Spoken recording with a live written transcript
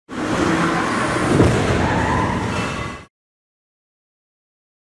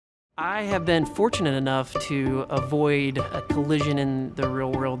I have been fortunate enough to avoid a collision in the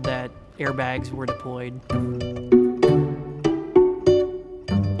real world that airbags were deployed.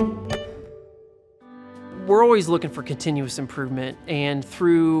 We're always looking for continuous improvement, and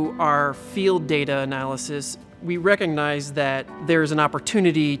through our field data analysis, we recognize that there's an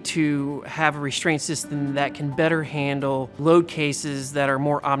opportunity to have a restraint system that can better handle load cases that are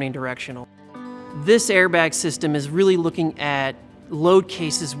more omnidirectional. This airbag system is really looking at load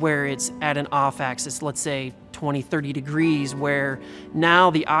cases where it's at an off axis, let's say 20, 30 degrees, where now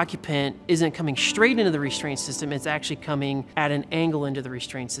the occupant isn't coming straight into the restraint system, it's actually coming at an angle into the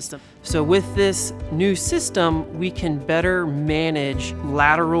restraint system. So with this new system, we can better manage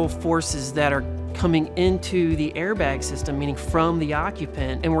lateral forces that are coming into the airbag system, meaning from the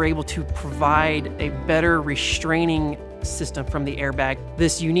occupant, and we're able to provide a better restraining system from the airbag.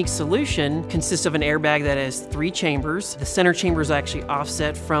 This unique solution consists of an airbag that has 3 chambers. The center chamber is actually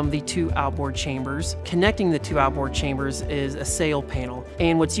offset from the 2 outboard chambers. Connecting the 2 outboard chambers is a sail panel.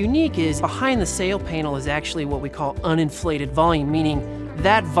 And what's unique is behind the sail panel is actually what we call uninflated volume, meaning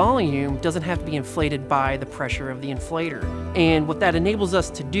that volume doesn't have to be inflated by the pressure of the inflator. And what that enables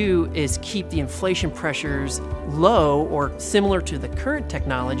us to do is keep the inflation pressures low or similar to the current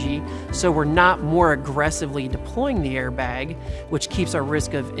technology, so we're not more aggressively deploying the airbag, which keeps our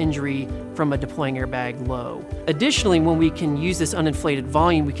risk of injury from a deploying airbag low. Additionally, when we can use this uninflated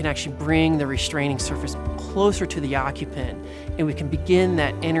volume, we can actually bring the restraining surface closer to the occupant, and we can begin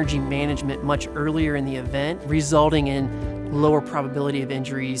that energy management much earlier in the event, resulting in lower probability of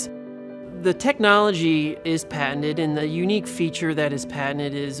injuries. The technology is patented, and the unique feature that is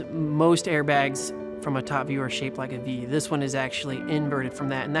patented is most airbags from a top view are shaped like a V. This one is actually inverted from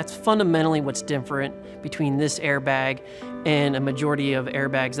that, and that's fundamentally what's different between this airbag and a majority of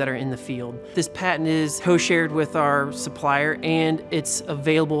airbags that are in the field. This patent is co-shared with our supplier, and it's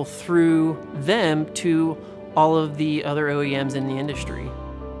available through them to all of the other OEMs in the industry.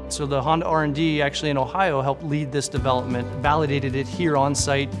 So the Honda R&D actually in Ohio helped lead this development, validated it here on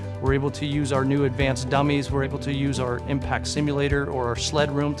site. We're able to use our new advanced dummies. We're able to use our impact simulator or our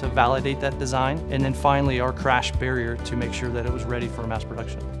sled room to validate that design. And then finally our crash barrier to make sure that it was ready for mass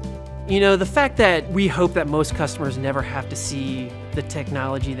production. You know, the fact that we hope that most customers never have to see the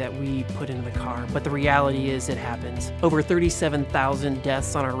technology that we put into the car, but the reality is it happens. Over 37,000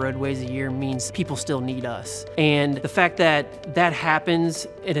 deaths on our roadways a year means people still need us. And the fact that that happens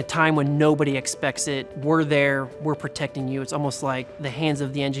at a time when nobody expects it, we're there, we're protecting you. It's almost like the hands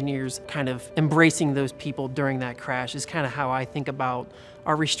of the engineers kind of embracing those people during that crash is kind of how I think about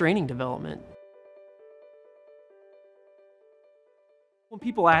our restraining development. When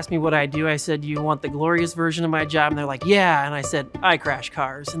people ask me what I do, I said, "Do you want the glorious version of my job?" And they're like, "Yeah." And I said, "I crash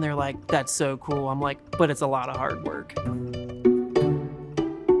cars." And they're like, "That's so cool." I'm like, "But it's a lot of hard work."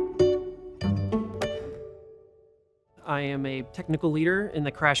 I am a technical leader in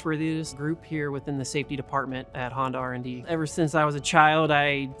the crashworthiness group here within the safety department at Honda R&D. Ever since I was a child,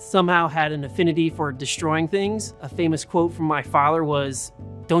 I somehow had an affinity for destroying things. A famous quote from my father was,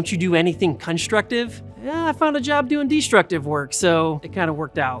 "Don't you do anything constructive?" Yeah, I found a job doing destructive work, so it kind of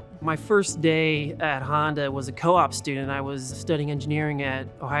worked out. My first day at Honda was a co-op student. I was studying engineering at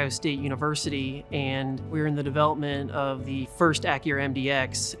Ohio State University, and we were in the development of the first Acura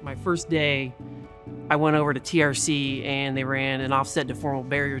MDX. My first day, I went over to TRC and they ran an offset deformable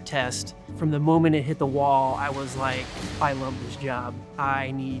barrier test. From the moment it hit the wall, I was like, I love this job.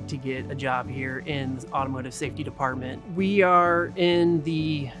 I need to get a job here in the automotive safety department. We are in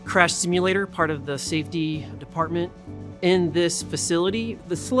the crash simulator, part of the safety department. In this facility,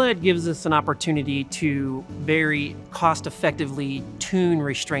 the Sled gives us an opportunity to very cost-effectively tune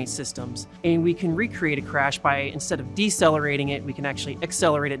restraint systems. And we can recreate a crash by, instead of decelerating it, we can actually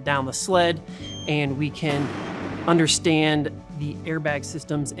accelerate it down the sled, and we can understand the airbag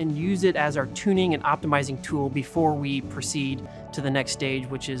systems and use it as our tuning and optimizing tool before we proceed to the next stage,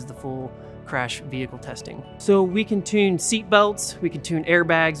 which is the full crash vehicle testing. So we can tune seat belts, we can tune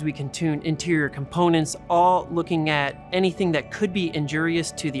airbags, we can tune interior components, all looking at anything that could be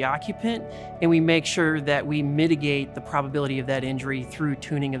injurious to the occupant, and we make sure that we mitigate the probability of that injury through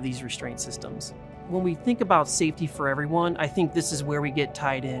tuning of these restraint systems. When we think about safety for everyone, I think this is where we get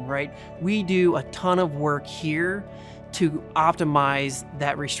tied in, right? We do a ton of work here to optimize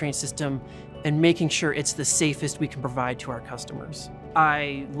that restraint system and making sure it's the safest we can provide to our customers.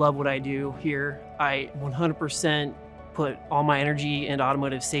 I love what I do here. I 100% put all my energy into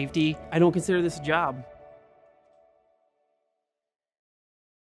automotive safety. I don't consider this a job.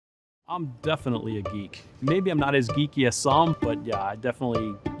 I'm definitely a geek. Maybe I'm not as geeky as some, but yeah, I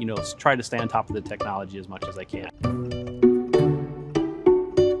definitely, try to stay on top of the technology as much as I can.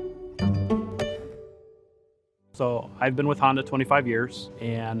 So I've been with Honda 25 years,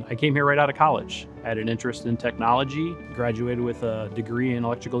 and I came here right out of college. I had an interest in technology, graduated with a degree in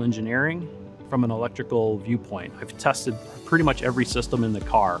electrical engineering. From an electrical viewpoint, I've tested pretty much every system in the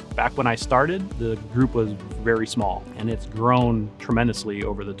car. Back when I started, the group was very small, and it's grown tremendously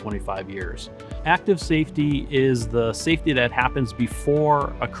over the 25 years. Active safety is the safety that happens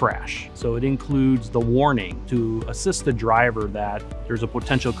before a crash. So it includes the warning to assist the driver that there's a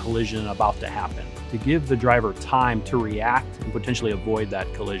potential collision about to happen, to give the driver time to react and potentially avoid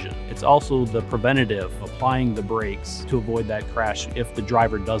that collision. It's also the preventative, applying the brakes to avoid that crash if the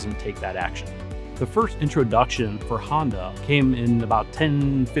driver doesn't take that action. The first introduction for Honda came in about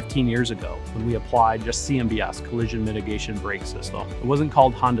 10-15 years ago when we applied just CMBS, collision mitigation brake system. It wasn't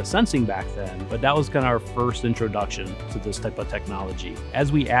called Honda Sensing back then, but that was kind of our first introduction to this type of technology.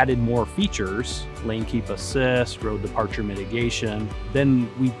 As we added more features, lane keep assist, road departure mitigation, then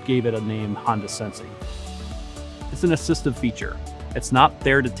we gave it a name, Honda Sensing. It's an assistive feature. It's not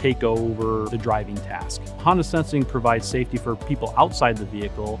there to take over the driving task. Honda Sensing provides safety for people outside the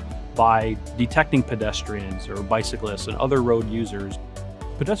vehicle by detecting pedestrians or bicyclists and other road users.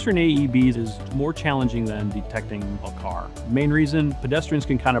 Pedestrian AEBs is more challenging than detecting a car. Main reason, pedestrians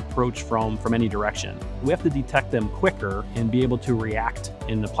can kind of approach from any direction. We have to detect them quicker and be able to react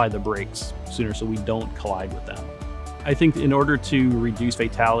and apply the brakes sooner so we don't collide with them. I think in order to reduce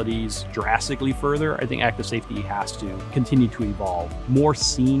fatalities drastically further, I think active safety has to continue to evolve. More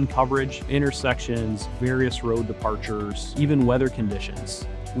scene coverage, intersections, various road departures, even weather conditions.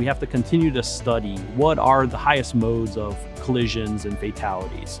 We have to continue to study what are the highest modes of collisions and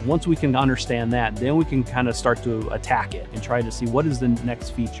fatalities. Once we can understand that, then we can kind of start to attack it and try to see what is the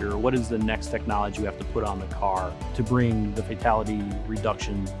next feature, what is the next technology we have to put on the car to bring the fatality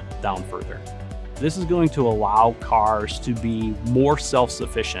reduction down further. This is going to allow cars to be more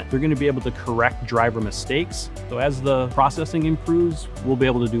self-sufficient. They're going to be able to correct driver mistakes. So as the processing improves, we'll be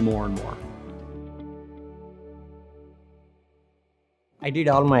able to do more and more. I did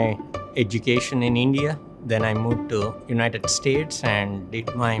all my education in India. Then I moved to United States and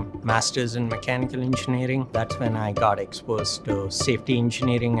did my master's in mechanical engineering. That's when I got exposed to safety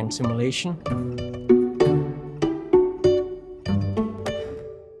engineering and simulation.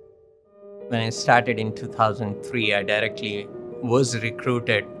 When I started in 2003, I directly was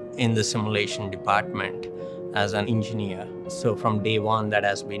recruited in the simulation department as an engineer. So from day one, that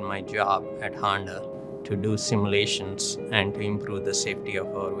has been my job at Honda, to do simulations and to improve the safety of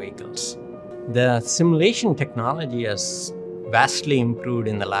our vehicles. The simulation technology has vastly improved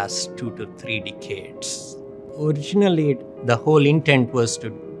in the last 2 to 3 decades. Originally, the whole intent was to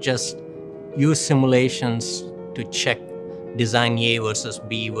just use simulations to check design A versus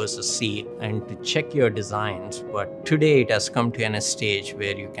B versus C and to check your designs. But today it has come to a stage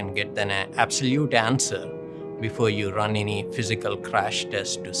where you can get an absolute answer before you run any physical crash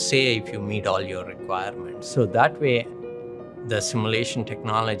test to say if you meet all your requirements. So that way, the simulation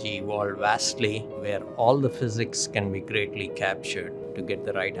technology evolved vastly, where all the physics can be greatly captured to get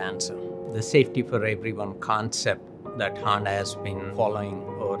the right answer. The safety for everyone concept that Honda has been following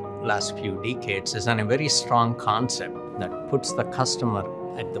over the last few decades is a very strong concept that puts the customer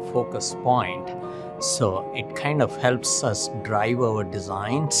at the focus point. So it kind of helps us drive our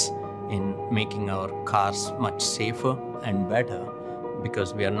designs in making our cars much safer and better,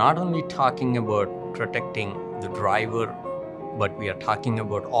 because we are not only talking about protecting the driver, but we are talking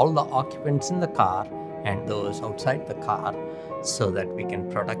about all the occupants in the car and those outside the car so that we can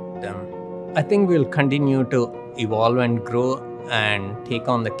protect them. I think we'll continue to evolve and grow and take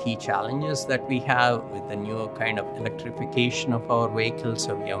on the key challenges that we have with the new kind of electrification of our vehicles.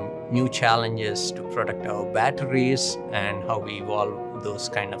 So we have new challenges to protect our batteries and how we evolve those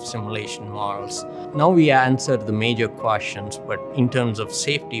kind of simulation models. Now we answer the major questions, but in terms of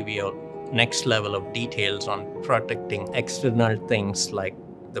safety, we have next level of details on protecting external things like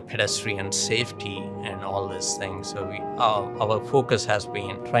the pedestrian safety and all these things. So our focus has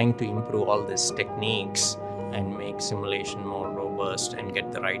been trying to improve all these techniques and make simulation more robust and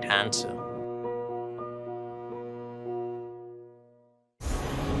get the right answer.